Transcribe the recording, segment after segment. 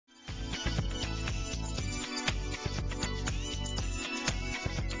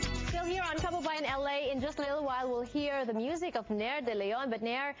in LA. In just a little while, we'll hear the music of Ner de Leon. But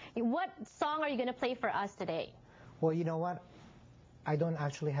Ner, what song are you going to play for us today? Well, you know what? I don't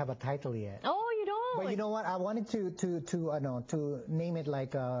actually have a title yet. Oh, you don't? But you know what? I wanted to name it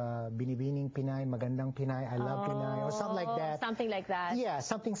like Binibining Pinay, Magandang Pinay, I Love Pinay, or something like that. Something like that. Yeah,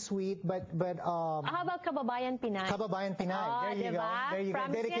 something sweet. But how about Kababayan Pinay? Kababayan Pinay. There you go. There you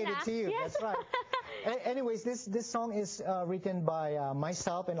go. Dedicated to you. Yes. That's right. Anyways, this song is written by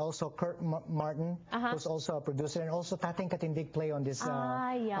myself and also Kurt Martin, who's also a producer, and also Tating Katindig play on this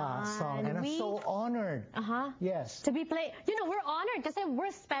song. And I'm so honored. Yes. To be played. You know, we're honored because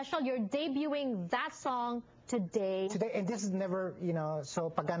we're special. You're debuting that song today. And this is never, so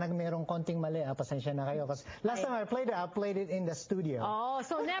pagka merong konting mali, pasensya na kayo. Because last time I played it in the studio. Oh,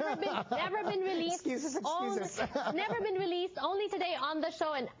 so never been released. Excuses. Never been released, only today on the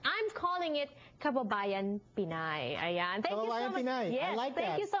show, and I'm calling it Kababayan Pinay. Ayan. Thank you so much. Pinay. Yes, I like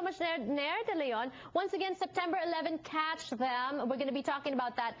thank you so much, Ner de Leon. Once again, September 11, catch them. We're going to be talking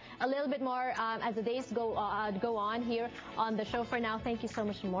about that a little bit more as the days go on here on the show. For now, thank you so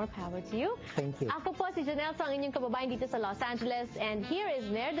much, and more power to you. Thank you. Ako po si Janelle Song, inyong kababayan dito sa Los Angeles, and here is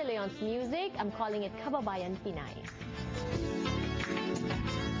Ner de Leon's music. I'm calling it Kababayan Pinay.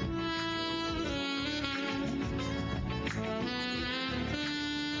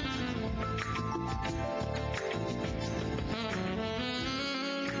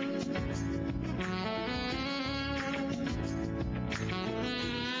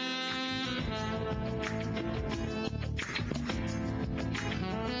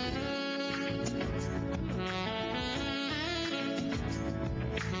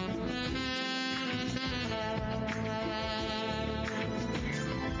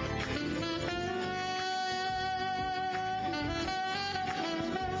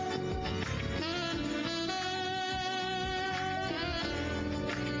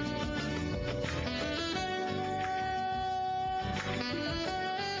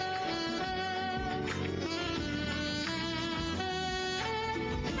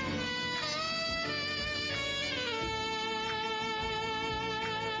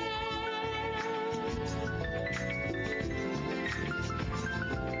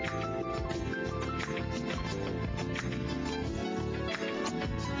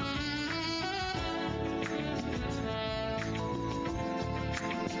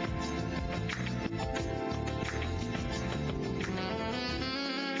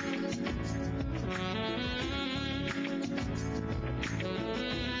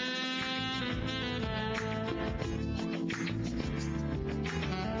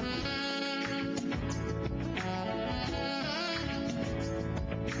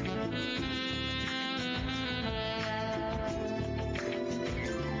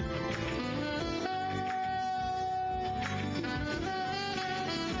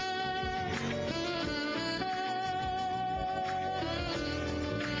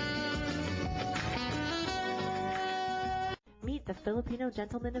 Meet the Filipino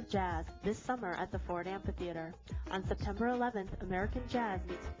Gentlemen of Jazz this summer at the Ford Amphitheater. On September 11th, American jazz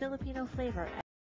meets Filipino flavor